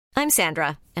I'm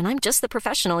Sandra, and I'm just the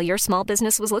professional your small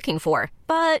business was looking for.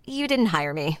 But you didn't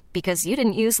hire me because you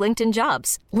didn't use LinkedIn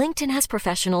Jobs. LinkedIn has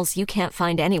professionals you can't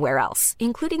find anywhere else,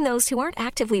 including those who aren't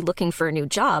actively looking for a new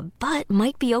job, but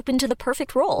might be open to the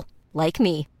perfect role, like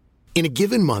me. In a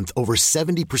given month, over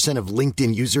 70% of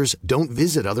LinkedIn users don't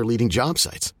visit other leading job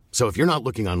sites. So if you're not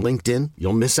looking on LinkedIn,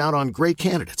 you'll miss out on great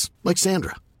candidates like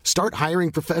Sandra. Start hiring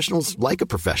professionals like a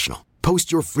professional.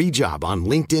 Post your free job on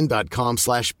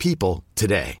linkedin.com/people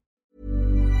today.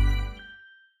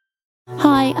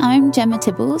 Hi, I'm Gemma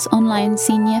Tibbles, online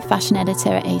senior fashion editor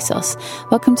at ASOS.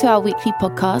 Welcome to our weekly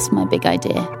podcast, My Big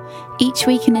Idea. Each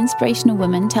week, an inspirational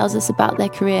woman tells us about their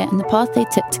career and the path they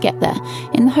took to get there,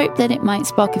 in the hope that it might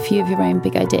spark a few of your own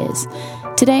big ideas.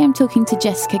 Today, I'm talking to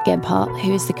Jessica Gebhardt,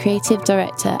 who is the creative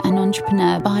director and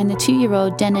entrepreneur behind the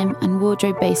 2-year-old denim and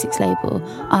wardrobe basics label,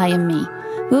 I Am Me.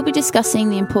 We'll be discussing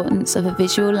the importance of a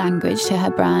visual language to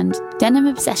her brand, denim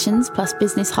obsessions plus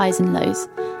business highs and lows.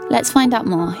 Let's find out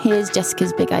more. Here's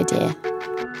Jessica's big idea.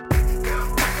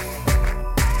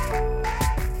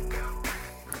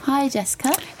 Hi,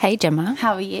 Jessica. Hey, Gemma.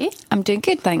 How are you? I'm doing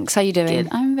good, thanks. How are you doing? Good.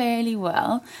 I'm really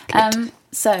well.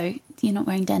 So, you're not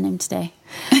wearing denim today?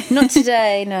 Not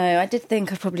today, no. I did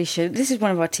think I probably should. This is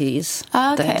one of our teas.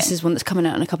 Oh, okay. This is one that's coming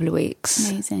out in a couple of weeks.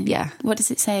 Amazing. Yeah. What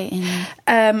does it say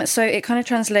in? So it kind of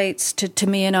translates to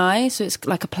me and I. So it's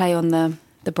like a play on the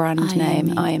brand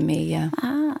name, I Am Me, yeah.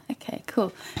 Ah, okay,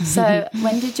 cool. So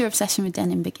when did your obsession with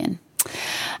denim begin?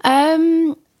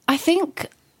 I think...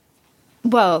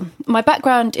 Well, my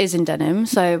background is in denim,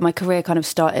 so my career kind of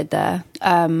started there.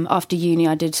 After uni,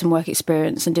 I did some work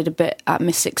experience and did a bit at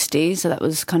Miss 60, so that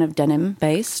was kind of denim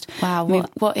based. Wow,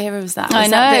 what era was that? I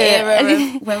was know. That the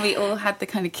era of when we all had the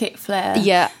kind of kick flare?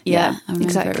 Yeah, I remember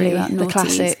exactly. the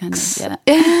classics. Kind of,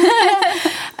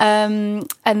 yeah.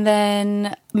 And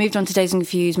then moved on to Days and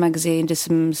Confused magazine, did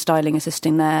some styling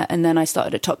assisting there, and then I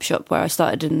started at Topshop, where I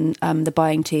started in the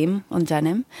buying team on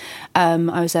denim.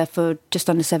 I was there for just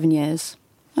under 7 years.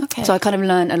 Okay. So I kind of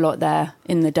learned a lot there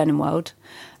in the denim world.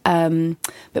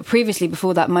 But previously,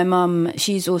 before that, my mum,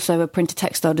 she's also a printed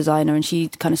textile designer, and she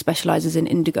kind of specialises in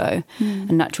indigo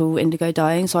and natural indigo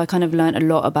dyeing. So I kind of learned a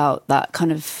lot about that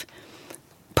kind of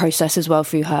process as well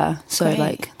through her. So Great.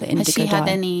 like the indigo Has she dye. had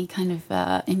any kind of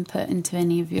input into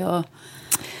any of your...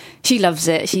 She loves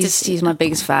it. She's my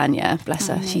biggest fan, yeah. Bless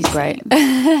her. She's great.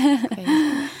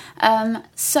 Great.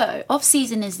 So, Off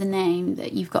Season is the name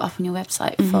that you've got up on your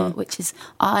website for, which is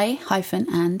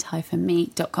i-and-me.com,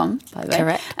 by the way.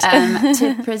 Correct.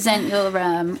 To present your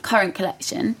current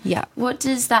collection. Yeah. What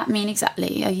does that mean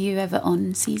exactly? Are you ever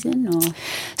on season or?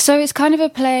 So it's kind of a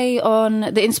play on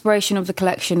the inspiration of the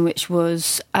collection, which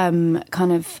was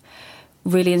kind of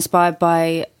really inspired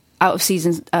by out of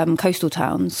season coastal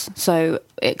towns. So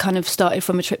it kind of started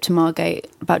from a trip to Margate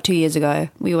about 2 years ago.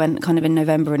 We went kind of in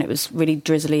November, and it was really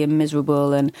drizzly and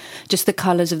miserable, and just the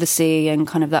colours of the sea and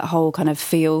kind of that whole kind of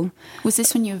feel. Was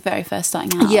this when you were very first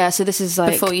starting out? Yeah, so this is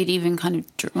like... Before you'd even kind of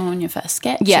drawn your first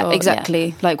sketch? Yeah, exactly.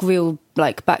 Yeah. Like real,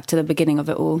 like back to the beginning of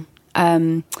it all.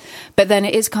 But then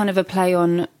it is kind of a play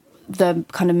on the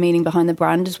kind of meaning behind the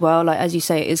brand as well. Like, as you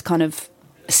say, it is kind of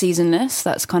seasonless.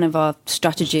 That's kind of our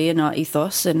strategy and our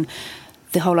ethos, and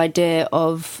the whole idea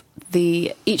of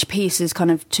each piece is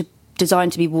kind of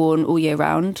designed to be worn all year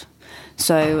round.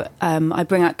 So I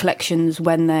bring out collections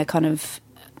when they're kind of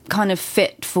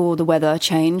fit for the weather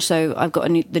change. So I've got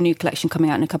the new collection coming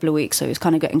out in a couple of weeks, so it's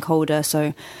kind of getting colder,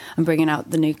 so I'm bringing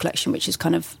out the new collection, which is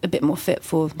kind of a bit more fit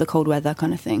for the cold weather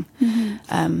kind of thing.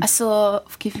 I saw,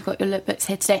 if you've got your lookbooks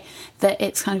here today, that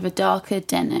it's kind of a darker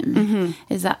denim.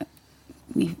 Is that...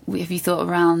 Have you thought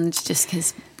around, just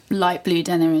because light blue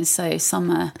denim is so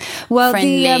summer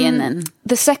friendly? And then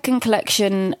the second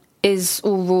collection is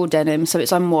all raw denim, so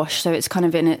it's unwashed, so it's kind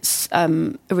of in its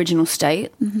original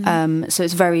state. So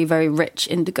it's very, very rich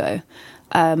indigo.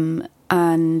 And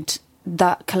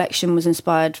that collection was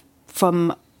inspired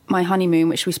from my honeymoon,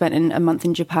 which we spent in a month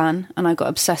in Japan, and I got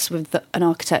obsessed with an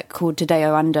architect called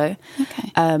Tadao Ando. Okay.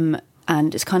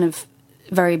 And it's kind of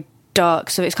very dark,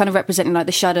 so it's kind of representing like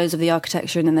the shadows of the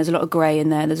architecture, and then there's a lot of grey in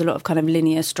there. There's a lot of kind of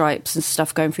linear stripes and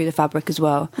stuff going through the fabric as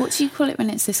well. What do you call it when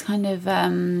it's this kind of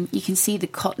you can see the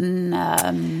cotton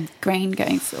grain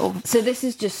going through? So this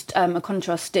is just a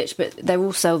contrast stitch, but they're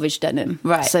all selvage denim,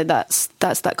 right? So that's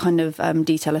that kind of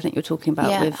detail I think you're talking about.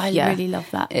 Yeah, I really love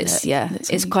that. It's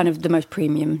it's kind of the most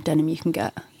premium denim you can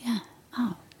get. Yeah.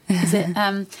 Oh, is it?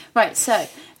 Right. So,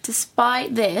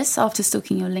 despite this, after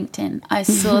stalking your LinkedIn, I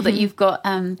saw that you've got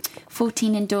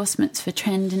 14 endorsements for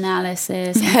trend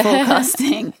analysis and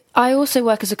forecasting. I also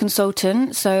work as a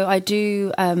consultant, so I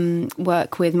do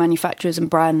work with manufacturers and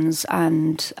brands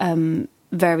and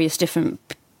various different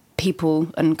people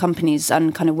and companies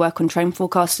and kind of work on trend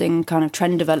forecasting, kind of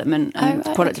trend development and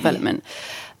product development.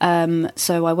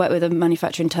 So I work with a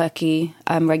manufacturer in Turkey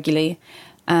regularly,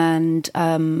 and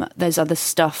there's other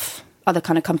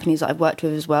kind of companies that I've worked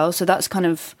with as well. So that's kind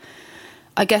of,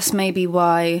 I guess, maybe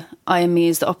why IME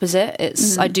is the opposite.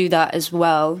 It's I do that as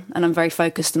well, and I'm very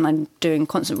focused, and I'm doing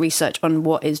constant research on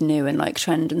what is new and like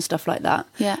trend and stuff like that.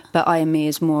 Yeah. But IME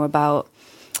is more about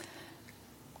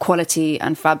quality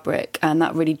and fabric, and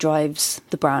that really drives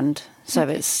the brand. So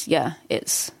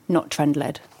it's not trend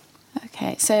led.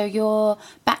 Okay, so your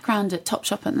background at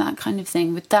Topshop and that kind of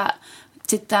thing, did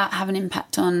that have an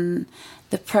impact on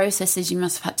the processes you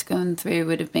must have had to go through?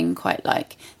 Would have been quite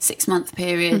like 6-month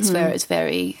periods where it's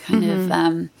very kind of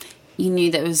you knew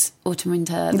that it was autumn,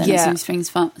 winter, then it was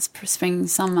spring,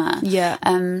 summer. Yeah.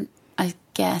 I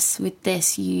guess with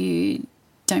this you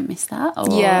don't miss that. Or?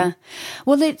 Yeah.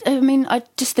 Well, I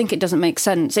just think it doesn't make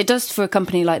sense. It does for a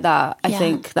company like that. I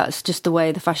think that's just the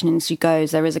way the fashion industry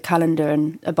goes. There is a calendar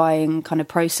and a buying kind of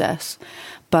process.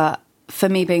 But for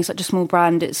me, being such a small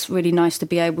brand, it's really nice to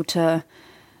be able to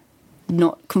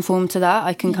not conform to that.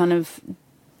 I can kind of...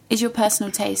 Is your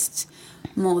personal taste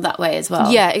more that way as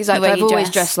well? Yeah, exactly. I've always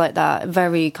dressed like that.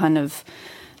 Very kind of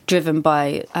driven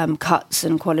by cuts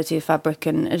and quality of fabric,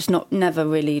 and it's never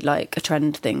really like a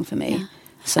trend thing for me. Yeah.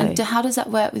 So, and how does that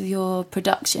work with your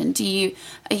production? Do you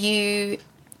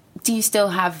still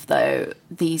have though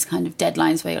these kind of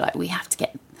deadlines where you're like, we have to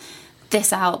get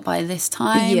this out by this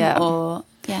time? Yeah. Or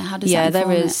how does that Yeah, there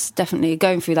inform is definitely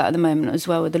going through that at the moment as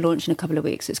well with the launch in a couple of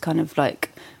weeks. It's kind of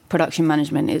like production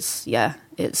management is it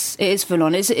is full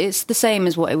on. It's the same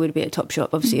as what it would be at Topshop,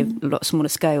 obviously a lot smaller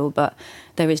scale, but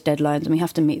there is deadlines and we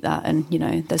have to meet that, and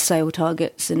there's sale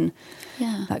targets and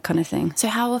that kind of thing. So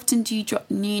how often do you drop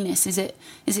newness? Is it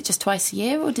just twice a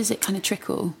year, or does it kind of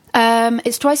trickle?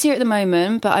 It's twice a year at the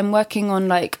moment, but I'm working on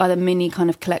like other mini kind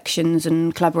of collections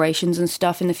and collaborations and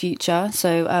stuff in the future.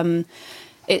 So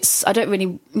it's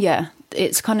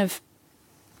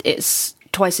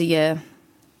twice a year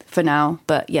for now,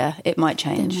 but it might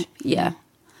change. Yeah.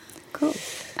 Cool.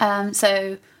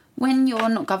 So when you're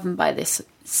not governed by this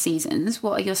seasons,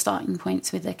 what are your starting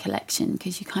points with a collection?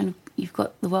 Because you've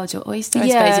got the world your oyster, I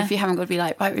suppose, if you haven't got to be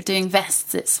like, right, we're doing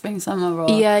vests, it's spring, summer, or...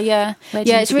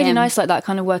 It's really nice like that,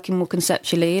 kind of working more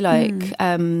conceptually, like...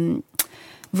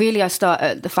 really, I start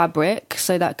at the fabric,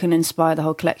 so that can inspire the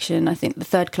whole collection. I think the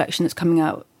third collection that's coming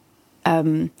out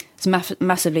is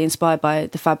massively inspired by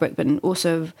the fabric, but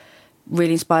also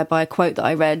really inspired by a quote that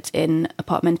I read in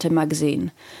Apartmento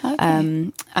magazine.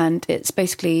 Okay. And it's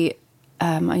basically...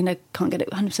 I can't get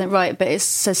it 100% right, but it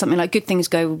says something like good things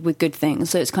go with good things.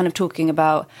 So it's kind of talking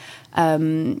about...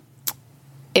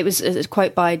 it was a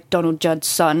quote by Donald Judd's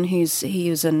son, he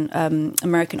was an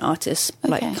American artist,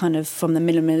 like kind of from the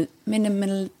minimalist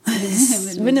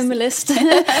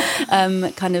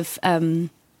kind of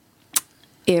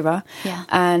era. Yeah.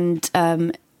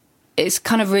 And it's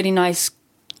kind of really nice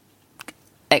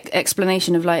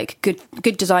explanation of like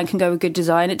good design can go with good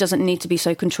design. It doesn't need to be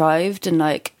so contrived and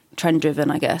like trend driven,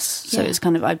 I guess. So it's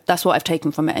kind of that's what I've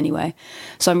taken from it anyway.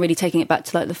 So I'm really taking it back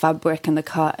to like the fabric and the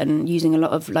cut, and using a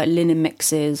lot of like linen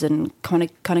mixes, and kind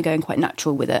of going quite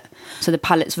natural with it. So the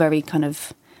palette's very kind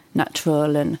of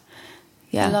natural, and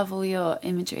I love all your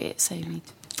imagery. It's so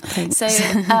neat. Thanks. So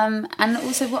and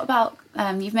also, what about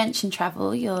you've mentioned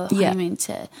travel? You're home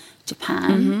to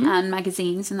Japan and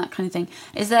magazines and that kind of thing.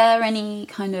 Is there any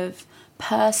kind of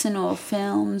person or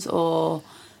films or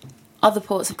other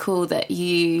ports of call that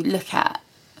you look at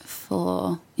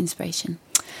for inspiration?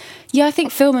 Yeah, I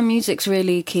think film and music's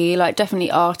really key, like definitely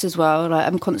art as well. Like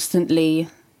I'm constantly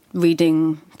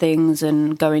reading things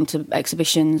and going to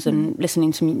exhibitions and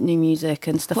listening to new music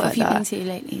and stuff like that. What have you been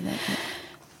to lately?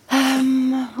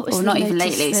 Or not even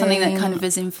lately, thing? Something that kind of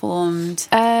has informed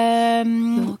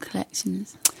your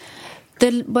collections?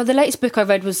 The latest book I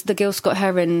read was the Gil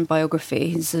Scott-Heron biography.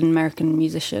 He's an American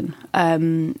musician.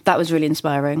 That was really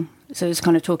inspiring. So it's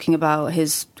kind of talking about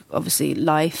his, obviously,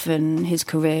 life and his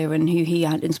career and who he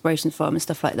had inspiration from and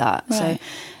stuff like that. Right. So,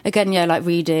 again, like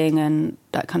reading and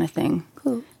that kind of thing.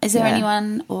 Cool. Is there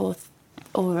anyone or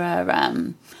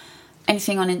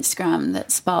anything on Instagram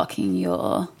that's sparking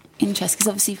your interest? Because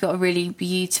obviously you've got a really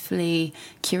beautifully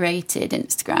curated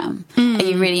Instagram. Are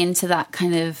you really into that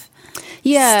kind of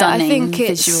stunning I think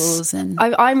visuals? And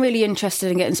I'm really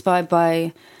interested and get inspired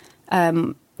by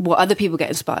what other people get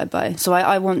inspired by. So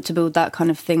I want to build that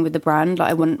kind of thing with the brand.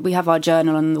 Like we have our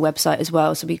journal on the website as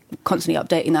well, so we constantly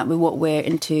updating that with what we're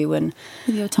into and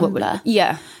with your Tumblr.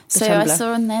 So Tumblr. I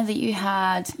saw on there that you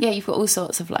had, you've got all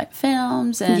sorts of like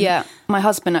films and my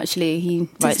husband actually, he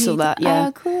writes all that.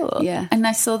 Oh, cool. Yeah. And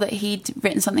I saw that he'd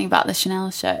written something about the Chanel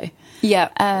show. Yeah.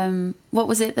 What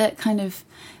was it that kind of,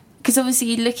 because obviously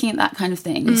you're looking at that kind of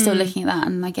thing, you're still looking at that,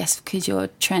 and I guess because you're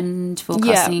trend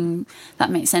forecasting,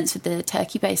 that makes sense with the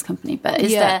Turkey-based company. But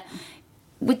is there,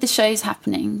 with the shows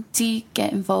happening, do you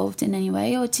get involved in any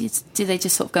way, or do they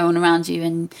just sort of go on around you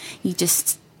and you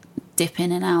just dip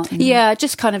in and out?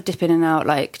 Just kind of dip in and out.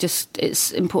 Like, just it's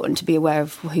important to be aware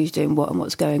of who's doing what and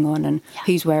what's going on and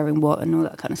who's wearing what and all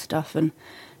that kind of stuff. And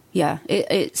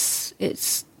it's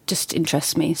just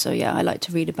interests me. So I like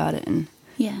to read about it. And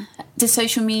does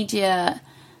social media,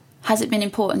 has it been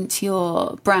important to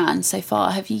your brand so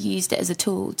far? Have you used it as a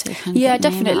tool to kind of get the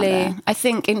name out definitely. there? I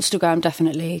think Instagram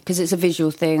definitely, because it's a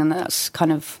visual thing, and that's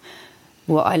kind of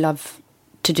what I love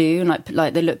to do. And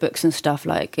like the lookbooks and stuff,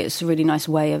 like it's a really nice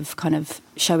way of kind of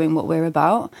showing what we're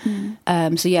about.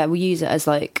 We use it as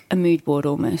like a mood board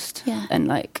almost. And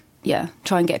like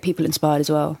try and get people inspired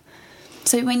as well.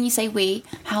 So when you say we,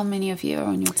 how many of you are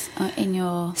on your in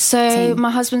your So team? my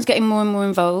husband's getting more and more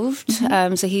involved,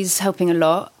 so he's helping a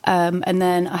lot. And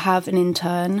then I have an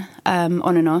intern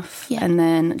on and off, and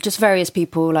then just various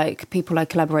people I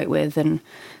collaborate with and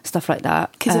stuff like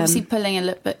that. Because obviously pulling a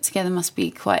lookbook together must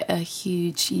be quite a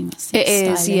huge... You must it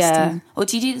is, or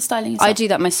do you do the styling yourself? I do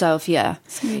that myself,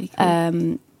 It's really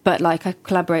cool. But like I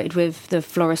collaborated with the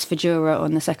florist Fajura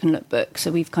on the second lookbook,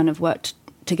 so we've kind of worked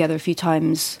together a few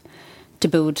times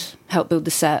to help build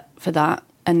the set for that.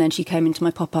 And then she came into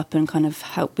my pop-up and kind of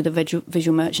helped with the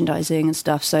visual merchandising and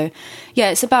stuff. So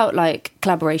it's about like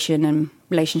collaboration and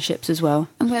relationships as well.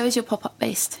 And where was your pop-up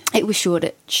based? It was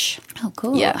Shoreditch. Oh,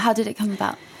 cool. Yeah. How did it come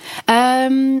about?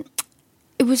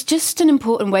 It was just an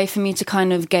important way for me to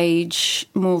kind of gauge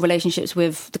more relationships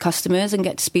with the customers and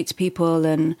get to speak to people.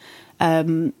 And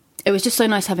it was just so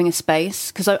nice having a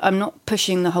space, because I'm not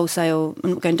pushing the wholesale,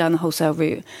 I'm not going down the wholesale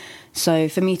route. So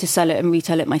for me to sell it and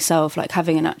retail it myself, like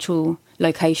having an actual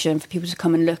location for people to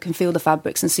come and look and feel the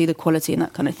fabrics and see the quality and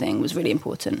that kind of thing was really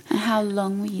important. And how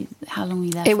long were you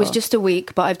there It for? was just a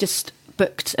week, but I've just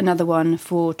booked another one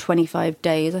for 25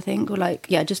 days, I think, or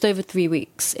just over 3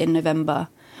 weeks in November.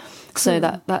 Cool. So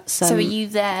that's... so are you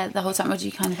there the whole time, or do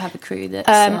you kind of have a crew that's...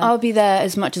 I'll be there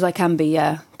as much as I can be,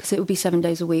 because it will be 7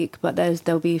 days a week, but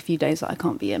there'll be a few days that I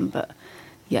can't be in, but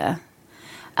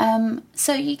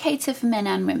so you cater for men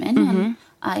and women,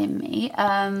 IME,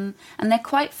 and they're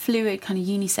quite fluid, kind of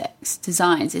unisex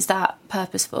designs. Is that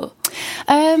purposeful?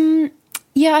 When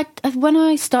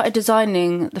I started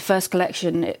designing the first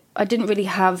collection, I didn't really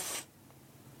have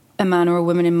a man or a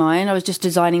woman in mind. I was just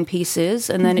designing pieces,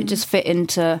 and then it just fit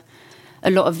into a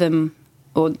lot of them,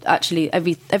 or actually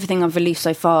everything I've released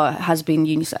so far has been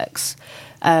unisex.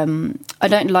 I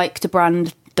don't like to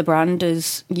brand the brand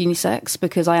as unisex,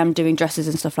 because I am doing dresses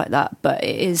and stuff like that, but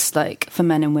it is like for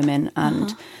men and women,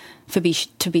 and to be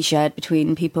shared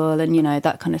between people, and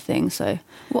that kind of thing. So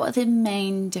what are the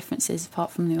main differences,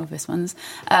 apart from the obvious ones,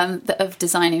 of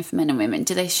designing for men and women?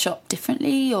 Do they shop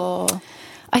differently, or...?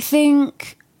 I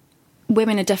think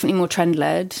women are definitely more trend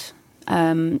led,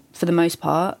 for the most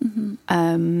part.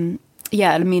 I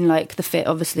mean, like the fit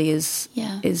obviously is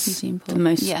the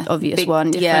most obvious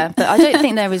one. Different. Yeah, but I don't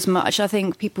think there is much. I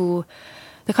think people,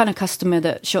 the kind of customer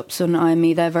that shops on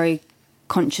IME, they're very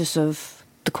conscious of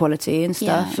the quality and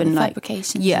stuff, and like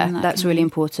fabrications. Yeah, that's really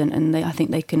important, and I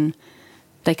think they can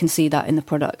see that in the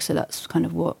product. So that's kind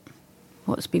of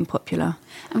what's been popular.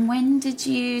 And when did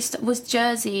you was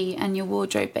Jersey and your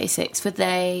wardrobe basics, were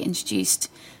they introduced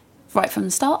right from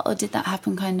the start, or did that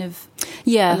happen kind of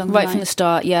right from the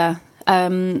start?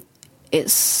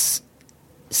 It's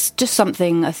just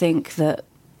something I think that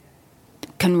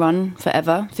can run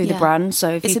forever through the brand.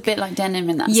 So it's a bit like denim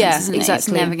in that sense, isn't it?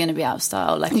 Exactly. It's never going to be out of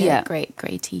style, like a great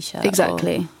grey t-shirt.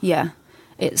 Exactly.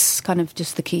 It's kind of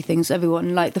just the key things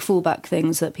everyone like, the fallback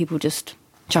things that people just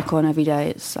chuck on every day.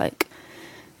 It's like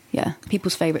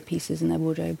people's favourite pieces in their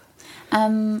wardrobe.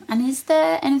 And is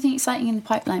there anything exciting in the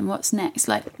pipeline? What's next?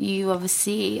 Like, you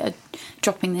obviously are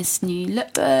dropping this new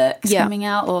lookbook coming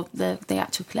out, or the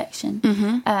actual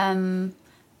collection.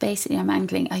 Basically, I'm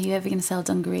angling, are you ever going to sell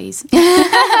dungarees?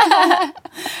 I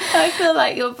feel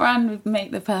like your brand would make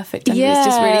the perfect dungaree. It's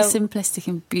just really simplistic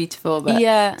and beautiful,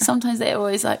 but sometimes they're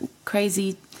always like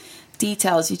crazy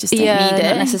details. You just don't need it.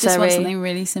 Not necessarily. You just want something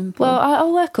really simple. Well,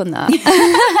 I'll work on that.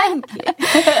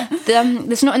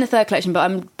 It's not in the third collection,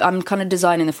 but I'm kind of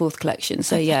designing the fourth collection.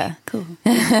 So yeah, cool.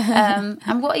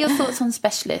 And what are your thoughts on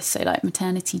specialists? So like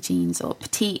maternity jeans or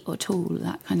petite or tall,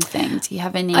 that kind of thing. Do you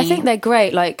have any? I think they're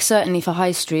great. Like certainly for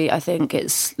high street, I think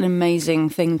it's an amazing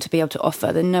thing to be able to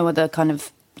offer. There's no other kind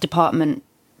of department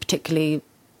particularly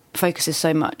focuses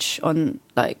so much on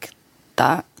like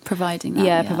that. Providing that.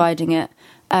 Yeah, providing it.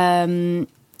 I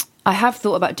have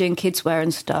thought about doing kids wear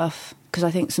and stuff because I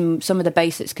think some of the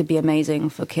basics could be amazing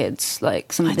for kids,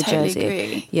 like some of the totally jersey.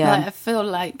 Agree. Yeah, like, I feel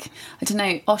like, I don't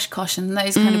know, Oshkosh and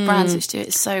those kind of brands which do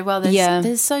it so well.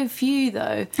 There's so few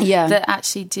though that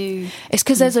actually do. It's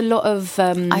because there's a lot of.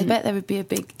 I bet there would be a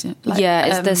big.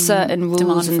 There's certain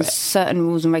rules and certain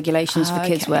rules and regulations for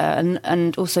kids wear,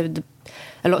 and also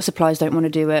a lot of suppliers don't want to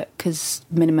do it because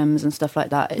minimums and stuff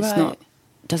like that.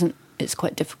 It's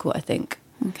quite difficult, I think.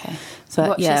 Okay, so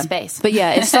watch your space. But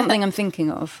yeah, it's something I'm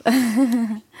thinking of.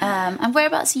 And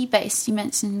whereabouts are you based? You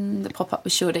mentioned the pop-up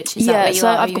with Shoreditch. Is that where you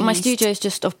are? I've got my studios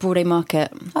just off Broadway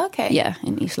Market. Okay. Yeah,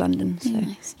 in East London. So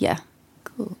nice. Yeah.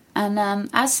 Cool. And are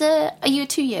you a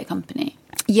 2-year company?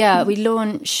 Yeah, we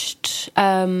launched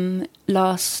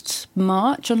last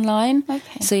March online.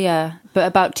 Okay. So yeah, but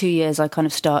about 2 years I kind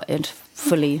of started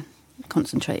fully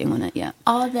concentrating on it, yeah.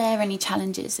 Are there any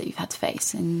challenges that you've had to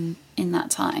face in that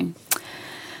time?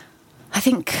 I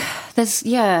think there's,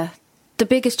 the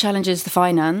biggest challenge is the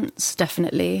finance,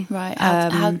 definitely. Right.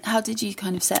 How did you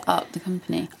kind of set up the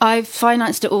company? I've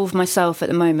financed it all for myself at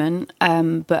the moment,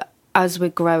 but as we're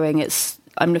growing,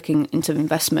 I'm looking into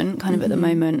investment kind of at the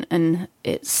moment, and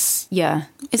it's,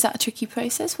 Is that a tricky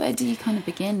process? Where do you kind of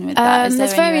begin with that?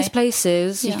 There's various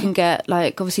places you can get,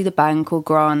 like obviously the bank or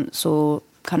grants or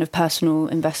kind of personal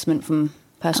investment from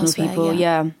personal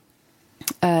people,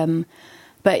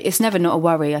 but it's never not a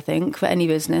worry, I think, for any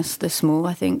business this small.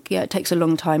 I think, it takes a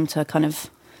long time to kind of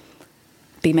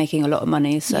be making a lot of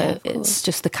money, so it's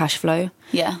just the cash flow.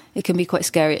 Yeah. It can be quite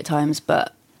scary at times,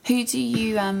 but... Who do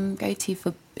you go to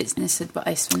for business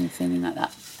advice when you're feeling like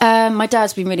that? My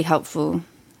dad's been really helpful.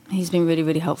 He's been really,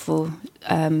 really helpful.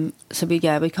 So we've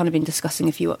kind of been discussing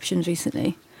a few options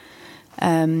recently.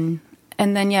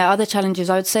 And then, other challenges,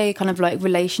 I would say kind of like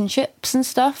relationships and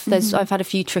stuff. I've had a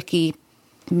few tricky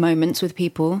moments with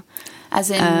people.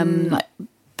 As in,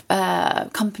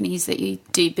 companies that you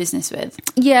do business with?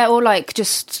 Yeah, or like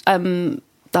just,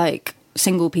 like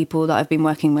single people that I've been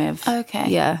working with. Okay.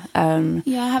 Yeah. I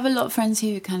have a lot of friends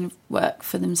who kind of work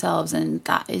for themselves, and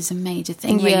that is a major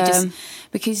thing. Yeah.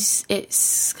 Because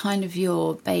it's kind of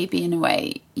your baby in a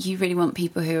way, you really want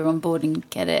people who are on board and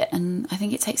get it. And I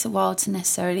think it takes a while to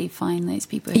necessarily find those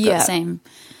people who've got the same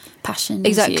passion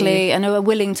exactly as you. And are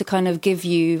willing to kind of give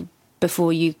you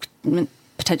before you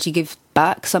potentially give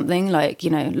back something. Like, a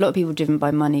lot of people are driven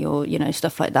by money or,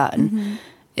 stuff like that. And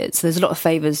there's a lot of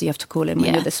favours you have to call in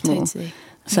when you're this small. Totally.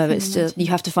 So it's just, you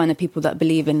have to find the people that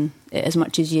believe in it as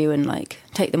much as you and like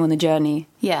take them on the journey.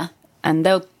 Yeah. And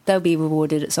they'll be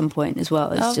rewarded at some point as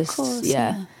well. It's of course,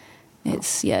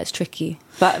 it's tricky.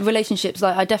 But relationships,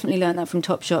 like I definitely learned that from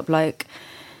Topshop. Like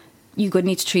you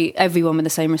need to treat everyone with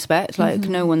the same respect. Like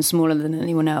no one's smaller than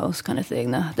anyone else, kind of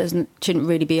thing. Shouldn't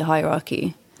really be a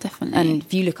hierarchy. Definitely. And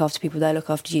if you look after people, they look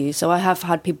after you. So I have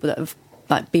had people that have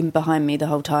like been behind me the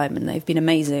whole time, and they've been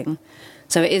amazing.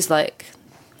 So it is like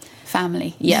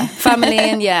family. Yeah, family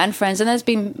and friends. And there's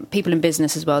been people in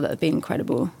business as well that have been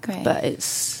incredible. Great. But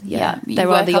it's, there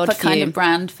are the odd few. Kind of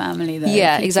brand family though.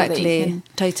 Yeah, exactly.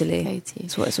 Totally.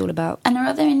 That's what it's all about. And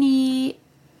are there any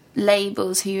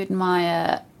labels who you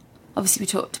admire? Obviously we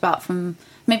talked about from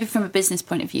a business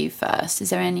point of view first.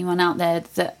 Is there anyone out there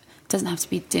that doesn't have to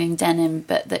be doing denim,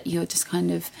 but that you're just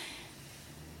kind of,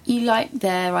 you like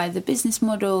their either business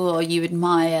model or you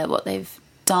admire what they've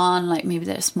done, like maybe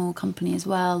they're a small company as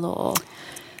well, or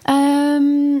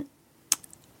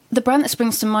the brand that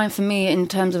springs to mind for me in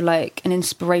terms of like an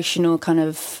inspirational kind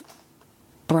of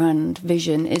brand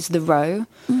vision is The Row.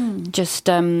 Just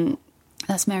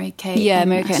that's Mary Kate. Yeah,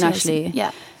 Mary Kate and Ashley.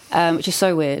 Yeah. Which is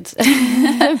so weird,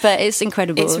 but it's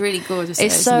incredible. It's really gorgeous.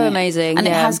 It's so amazing, and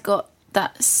it has got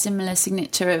that similar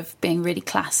signature of being really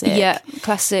classic. Yeah,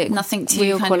 classic. Nothing too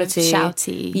real kind quality, of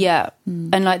shouty. Yeah,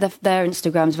 and like their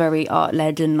Instagram's very art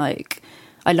led, and like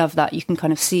I love that you can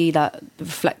kind of see that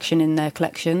reflection in their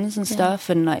collections and stuff,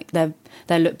 and like their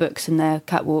lookbooks and their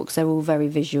catwalks. They're all very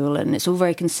visual, and it's all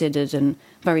very considered and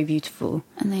very beautiful.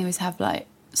 And they always have like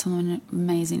someone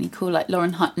amazingly cool, like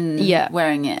Lauren Hutton,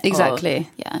 wearing it. Exactly.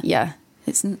 Or,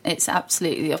 It's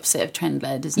absolutely the opposite of trend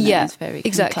led, isn't it? Yeah, It's very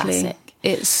exactly. classic.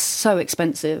 it's so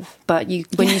expensive. But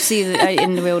when you see it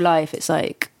in real life, it's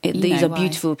like these are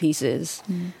beautiful pieces.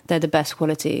 They're the best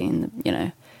quality,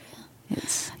 and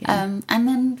it's. Yeah. And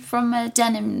then from a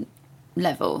denim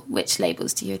level, which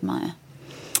labels do you admire?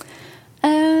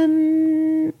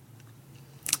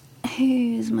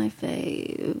 Who's my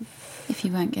fave? If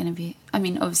you weren't going to be, I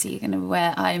mean, obviously you're going to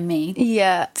wear I Am Me.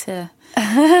 Yeah.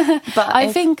 But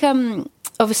I think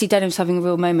obviously denim's having a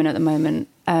real moment at the moment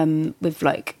with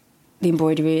like the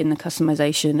embroidery and the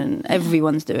customization, and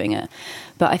everyone's doing it.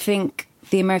 But I think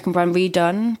the American brand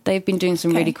Redone, they've been doing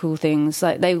some really cool things.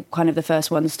 Like they were kind of the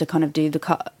first ones to kind of do the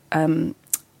cut,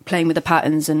 playing with the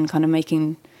patterns and kind of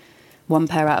making one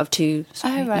pair out of two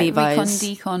Levi's.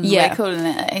 Recon, decon, we're calling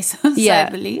it at ASOS, I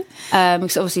believe.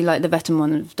 Because obviously like the Veteran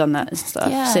one have done that and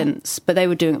stuff since, but they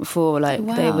were doing it before. Like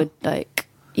they would like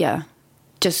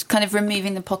just kind of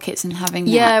removing the pockets and having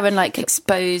that and like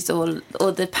exposed or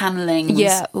the panelling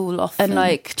all off, and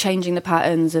like changing the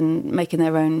patterns and making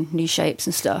their own new shapes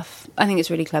and stuff. I think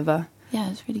it's really clever. Yeah,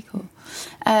 it's really cool.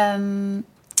 And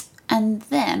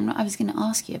then I was going to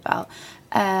ask you about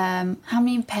how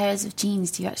many pairs of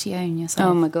jeans do you actually own yourself?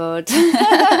 Oh my god,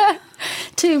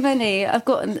 too many. I've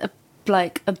got a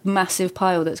massive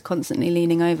pile that's constantly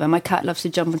leaning over. My cat loves to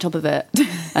jump on top of it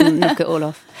and knock it all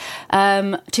off.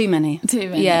 Too many.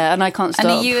 Yeah, and I can't stop.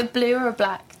 And are you a blue or a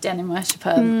black denim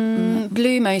worshipper?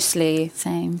 Blue mostly.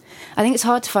 Same. I think it's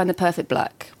hard to find the perfect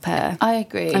black pair. I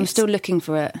agree. I'm still looking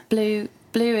for it. Blue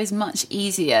is much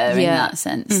easier in that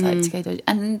sense, like to go to.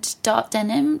 And dark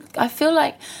denim, I feel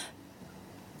like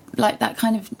that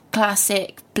kind of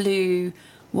classic blue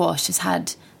wash has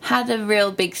had a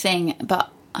real big thing,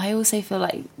 but I also feel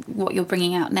like what you're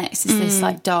bringing out next is this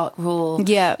like dark raw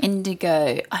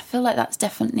indigo. I feel like that's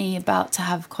definitely about to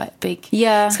have quite a big.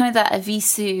 Yeah, it's kind of that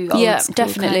Avisu. Old school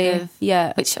definitely. Kind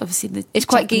of, which obviously it's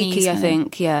quite geeky. I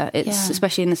think. It's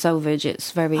especially in the selvage.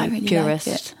 It's very really purist.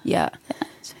 Like it. Yeah,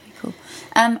 it's really cool.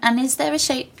 And is there a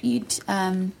shape you'd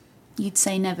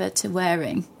say never to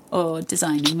wearing or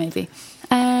designing? Maybe.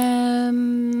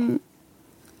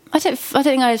 I don't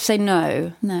think I'd say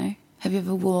no. No. Have you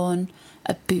ever worn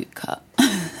a boot cut?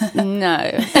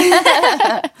 No.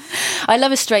 I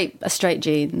love a straight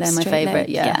jean. They're my favourite.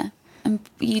 Yeah. And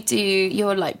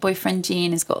your like boyfriend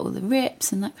jean has got all the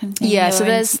rips and that kind of thing. Yeah. So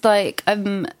there's like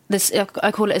this.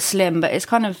 I call it a slim, but it's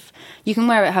kind of, you can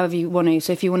wear it however you want to.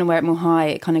 So if you want to wear it more high,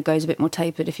 it kind of goes a bit more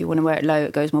tapered. If you want to wear it low,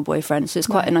 it goes more boyfriend. So it's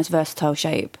quite a nice versatile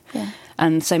shape. Yeah.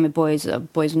 And same with boys.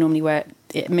 Boys normally wear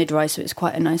it mid-rise, so it's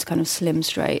quite a nice kind of slim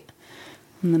straight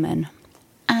on the men.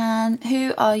 And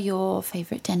who are your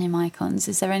favourite denim icons?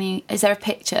 Is there a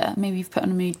picture maybe you've put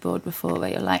on a mood board before where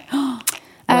you're like, oh,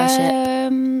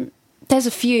 worship? There's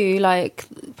a few, like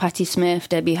Patti Smith,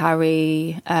 Debbie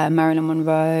Harry, Marilyn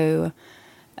Monroe,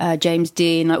 James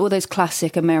Dean, like all those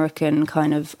classic American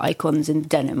kind of icons in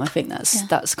denim. I think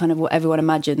that's kind of what everyone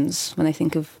imagines when they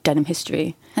think of denim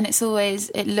history. And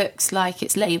it looks like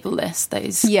it's labelless,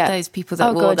 those people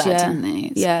that wore that, didn't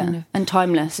they? It's kind of, and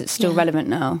timeless. It's still relevant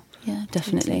now. Yeah,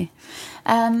 definitely.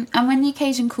 And when the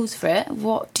occasion calls for it,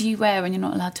 what do you wear when you're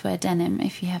not allowed to wear denim?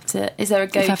 If you have to, is there a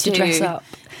go-to? If you have to dress up.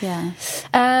 Yeah.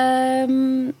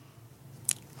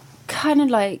 Kind of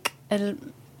like a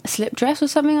slip dress or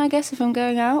something, I guess, if I'm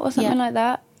going out or something like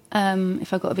that.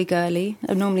 If I've got to be girly.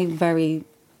 I'm normally very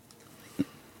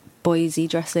boysy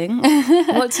dressing.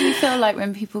 What do you feel like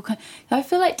when people... I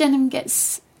feel like denim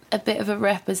gets a bit of a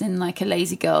rep as in like a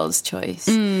lazy girl's choice.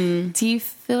 Do you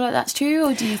feel like that's true,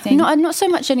 or do you think... Not so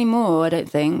much anymore, I don't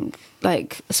think.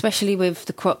 Like, especially with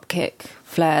the crop kick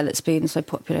flare that's been so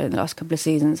popular in the last couple of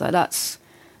seasons, like that's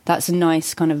a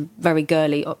nice kind of very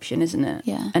girly option, isn't it?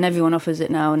 Yeah. And everyone offers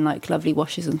it now in like lovely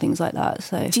washes and things like that.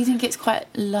 So do you think it's quite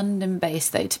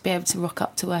London-based though to be able to rock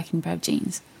up to work in a pair of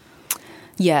jeans?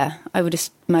 Yeah, I would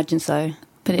imagine so.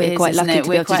 But we're quite lucky to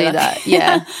be able to do that.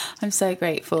 Yeah. I'm so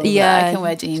grateful that I can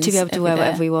wear jeans. To be able to wear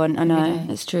whatever we want. I know,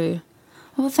 it's true.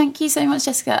 Well, thank you so much,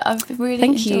 Jessica. I've really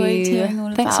enjoyed hearing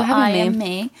all Thanks about for having I Am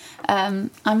Me.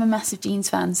 I'm a massive jeans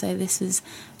fan, so this was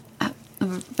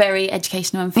very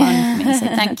educational and fun for me. So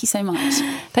thank you so much.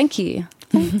 Thank you.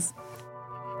 Thanks.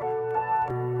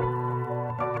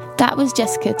 That was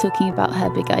Jessica talking about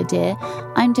her big idea.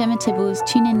 I'm Gemma Tibbles.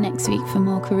 Tune in next week for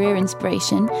more career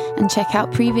inspiration and check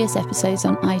out previous episodes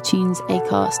on iTunes,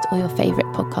 Acast, or your favourite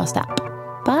podcast app.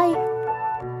 Bye.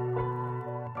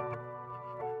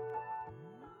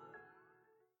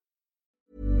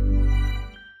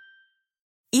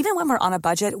 Even when we're on a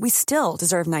budget, we still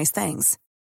deserve nice things.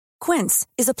 Quince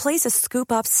is a place to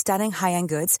scoop up stunning high-end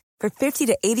goods for 50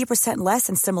 to 80% less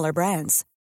than similar brands.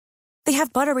 They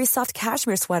have buttery soft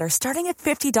cashmere sweaters starting at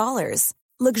 $50,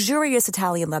 luxurious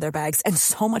Italian leather bags, and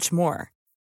so much more.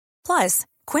 Plus,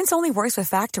 Quince only works with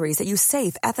factories that use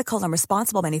safe, ethical, and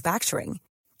responsible manufacturing.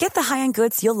 Get the high-end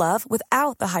goods you'll love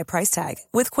without the high price tag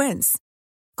with Quince.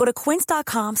 Go to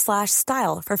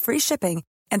quince.com/style for free shipping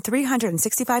and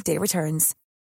 365-day returns.